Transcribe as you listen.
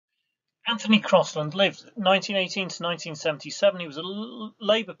Anthony Crosland lived 1918 to 1977. He was a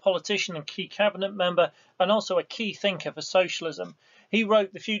Labour politician and key cabinet member, and also a key thinker for socialism. He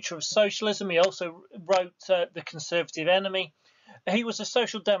wrote The Future of Socialism. He also wrote The Conservative Enemy. He was a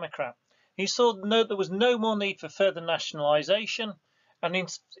social democrat. He saw there was no more need for further nationalisation, and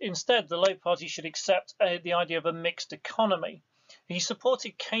instead the Labour Party should accept the idea of a mixed economy. He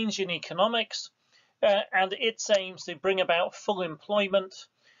supported Keynesian economics and its aims to bring about full employment.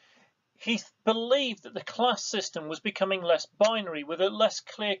 He believed that the class system was becoming less binary, with a less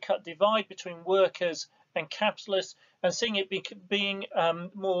clear-cut divide between workers and capitalists, and seeing it being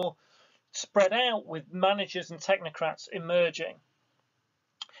more spread out, with managers and technocrats emerging.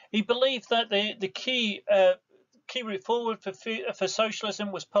 He believed that the key route forward for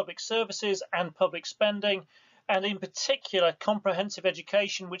socialism was public services and public spending, and in particular comprehensive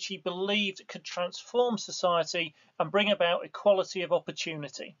education, which he believed could transform society and bring about equality of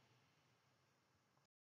opportunity.